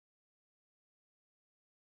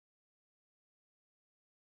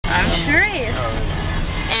Sure is.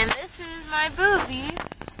 And this is my booby,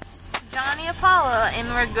 Johnny Apollo, and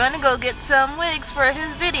we're gonna go get some wigs for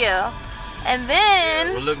his video. And then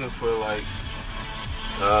yeah, we're looking for like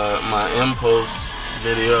my impulse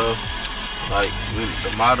video. Like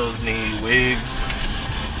the models need wigs,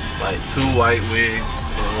 like 2 white wigs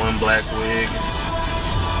and 1 black wig.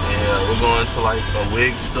 Yeah, we're going to like a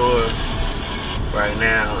wig store right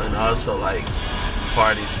now, and also like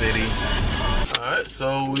Party City. Alright,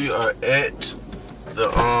 so we are at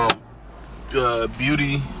the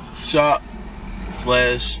beauty shop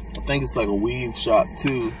slash, I think it's like a weave shop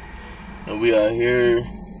too. And we are here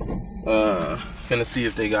finna see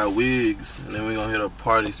if they got wigs, and then we're gonna hit up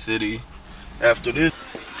Party City after this.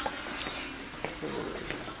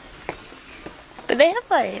 but they have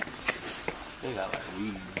like, They got like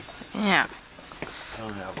weaves. yeah, They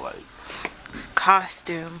don't have like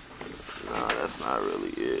costume. no, that's not really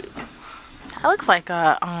it. That looks like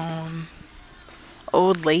a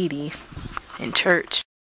old lady in church.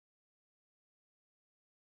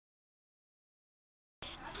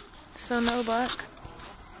 So no luck.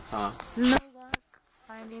 Huh? No luck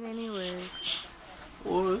finding any wigs.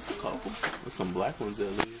 Well, it's a couple. There's some black ones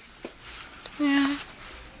at least. Yeah.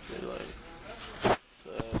 They're like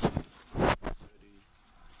 $30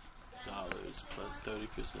 plus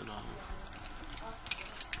 30% off.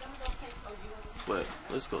 But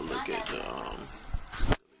let's go look at the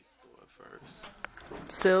silly store first.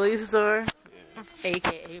 Silly store? Yeah.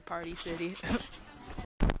 AKA Party City.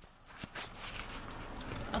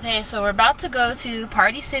 Okay, so we're about to go to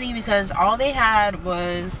Party City because all they had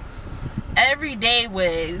was everyday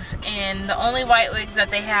wigs, and the only white wigs that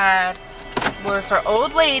they had were for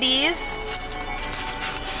old ladies.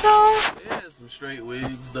 So They had some straight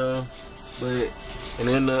wigs though, and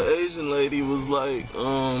then the Asian lady was like,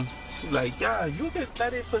 she's like, yeah, you get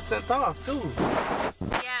 30% off too.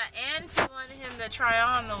 yeah, and she wanted him to try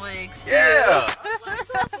on the wigs too. Yeah. What's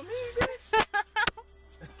up for me, bitch?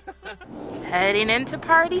 Heading into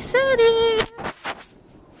Party City.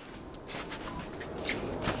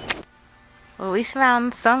 Well, we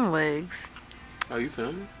found some wigs. Are you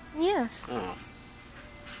filming? Yes. Oh.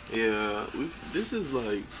 Yeah, this is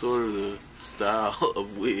like sort of the style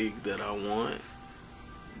of wig that I want,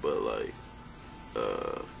 but like,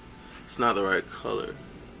 it's not the right color.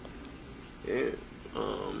 Yeah.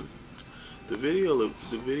 The video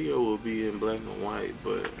will be in black and white,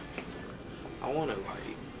 but I want it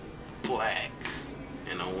like black,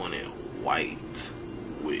 and I want it white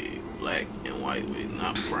wig, black and white wig,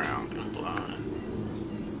 not brown and blonde.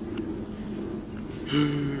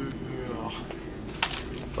 Yeah.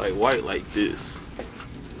 Like white like this.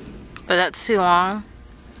 But that's too long.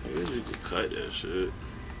 I guess you could cut that shit.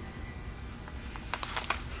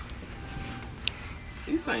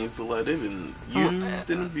 These things look like they've been used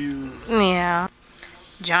and abused. Yeah.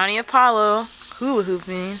 Johnny Apollo hula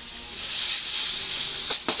hooping.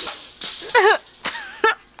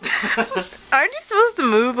 Aren't you supposed to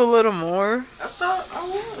move a little more? I thought I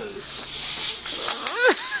was.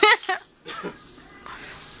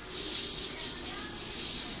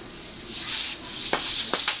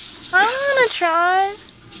 I want to try.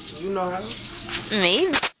 You know how?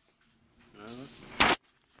 Maybe.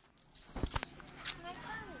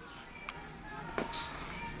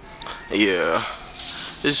 Yeah.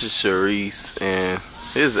 This is Sharice, and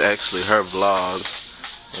this is actually her vlog.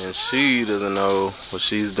 And she doesn't know what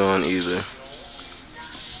she's doing either.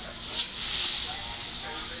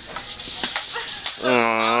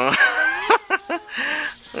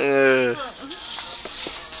 Yeah.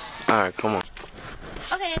 Alright, come on.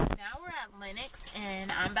 Okay, now we're at Lennox,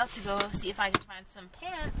 and I'm about to go see if I can find some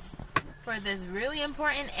pants for this really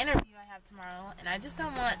important interview I have tomorrow. And I just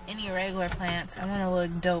don't want any regular pants. I want to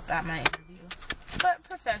look dope at my interview, but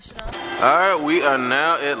professional. Alright, we are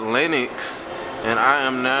now at Lennox, and I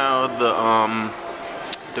am now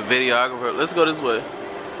the videographer. Let's go this way.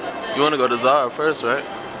 You want to go to Zara first, right?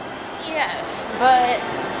 Yes, but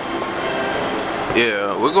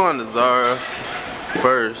yeah, we're going to Zara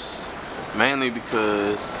first, mainly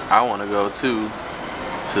because I want to go too,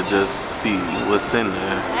 to just see what's in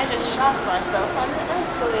there. I just shocked myself on the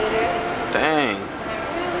escalator. Dang,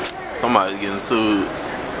 somebody's getting sued.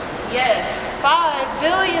 Yes, $5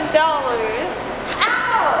 billion. Ow!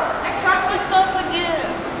 I shot myself again.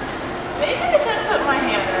 Maybe I should put my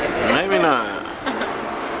hand right there. Maybe not.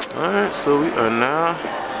 Alright, so we are now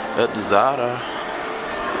at the Zara.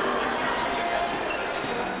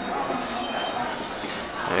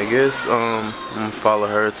 I guess I'm gonna follow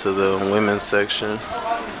her to the women's section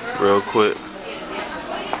real quick.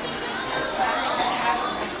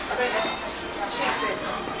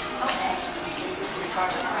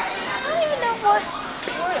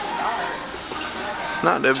 start. It's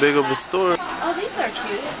not that big of a store. Oh, these are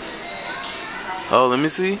cute. Oh, let me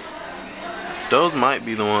see. Those might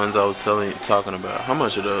be the ones I was talking about. How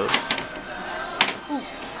much are those? Ooh.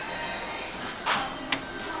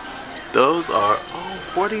 Those are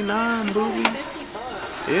 $49, booby.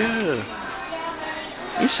 Yeah.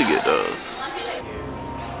 You should get those.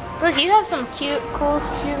 Look, you have some cute, cool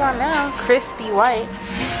shoes on now. Crispy white.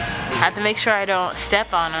 I have to make sure I don't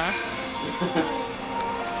step on them.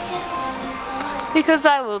 Because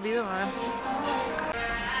I will be the one.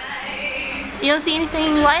 You don't see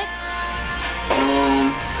anything you like?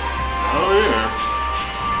 Oh yeah.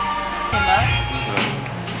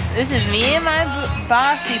 This is me and my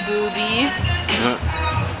bossy booby.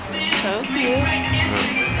 So cute.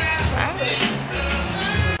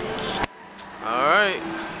 Alright.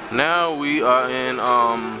 Now we are in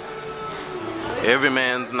Every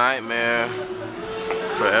Man's Nightmare.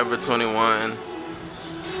 Forever 21.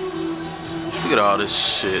 Look at all this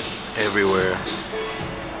shit everywhere.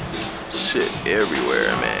 Shit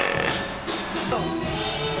everywhere, man.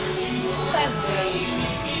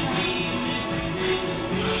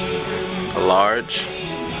 A large.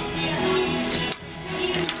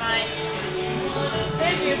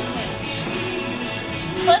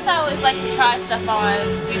 Plus, I always like to try stuff on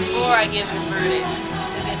before I give a verdict,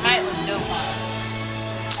 because it might look dope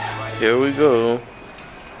on. Here we go.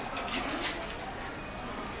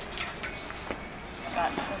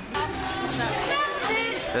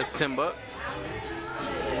 That's $10.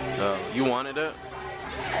 Oh, you wanted that?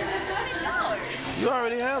 You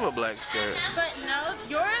already have a black skirt. But no,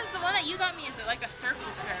 yours, the one that you got me, is like a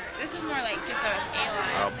circle skirt. This is more like just a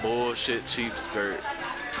A-line. A bullshit cheap skirt.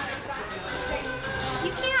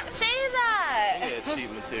 You can't say that. Yeah,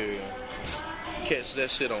 cheap material. Catch that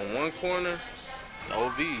shit on one corner, it's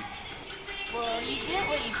OV. Well, you get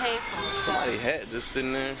what you pay for. Somebody hat just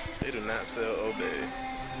sitting there. They do not sell Obey.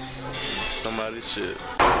 This is somebody's shit.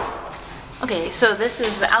 Okay, so this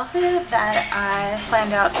is the outfit that I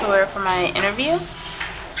planned out to wear for my interview.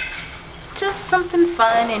 Just something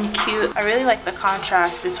fun and cute. I really like the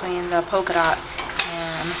contrast between the polka dots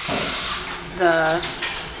and the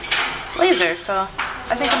blazer, so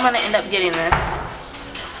I think I'm gonna end up getting this.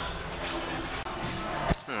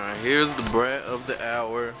 Alright, here's the brat of the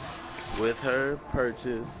hour with her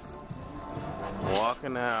purchase.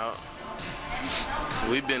 Walking out.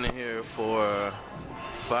 We've been here for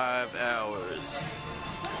 5 hours.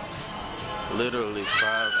 Literally 5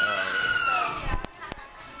 hours.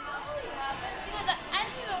 I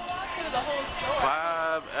didn't even walk through the whole store.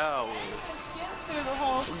 5 hours. Through the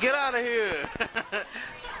whole store. Get out of here.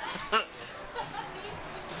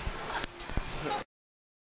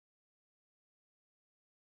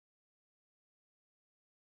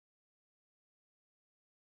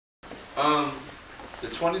 The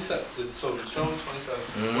 27th, so the show is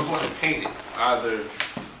 27th, we're going to paint it either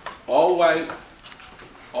all white,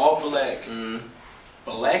 all black,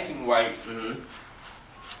 black and white,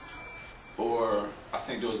 or I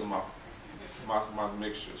think those are my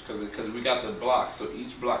mixtures, because we got the blocks, so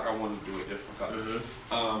each block I want to do a different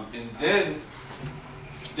color. And then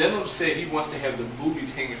Denham said he wants to have the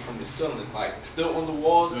boobies hanging from the ceiling, like still on the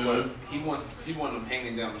walls, but he wants them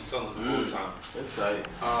hanging down the ceiling the whole time. That's tight.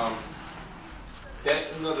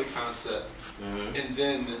 That's another concept. And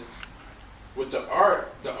then with the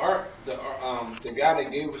guy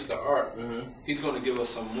that gave us the art, he's going to give us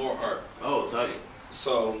some more art. Oh, tight.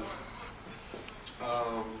 So,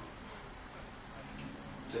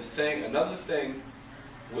 another thing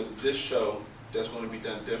with this show that's going to be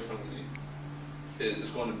done differently is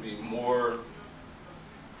it's going to be more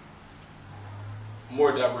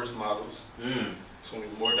diverse models. It's going to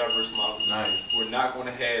be more diverse models. Nice. We're not going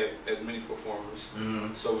to have as many performers.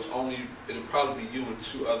 So it'll probably be you and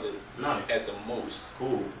 2 others at the most.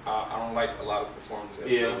 Cool. I don't like a lot of performers at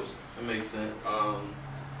shows. That makes sense.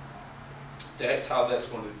 That's how that's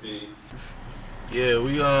going to be. Yeah,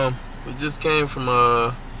 we just came from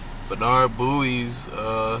Bernard Bowie's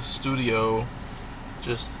studio,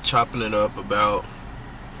 just chopping it up about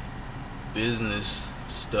business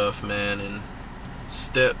stuff, man, and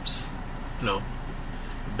steps,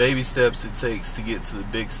 baby steps it takes to get to the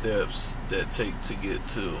big steps that take to get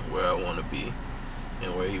to where I want to be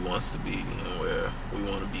and where he wants to be and where we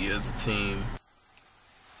want to be as a team.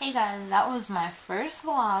 Hey guys, that was my first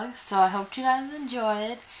vlog, so I hope you guys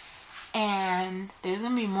enjoyed, and there's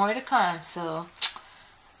gonna be more to come, so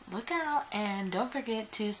look out, and don't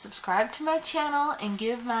forget to subscribe to my channel and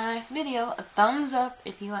give my video a thumbs up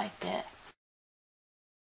if you liked it.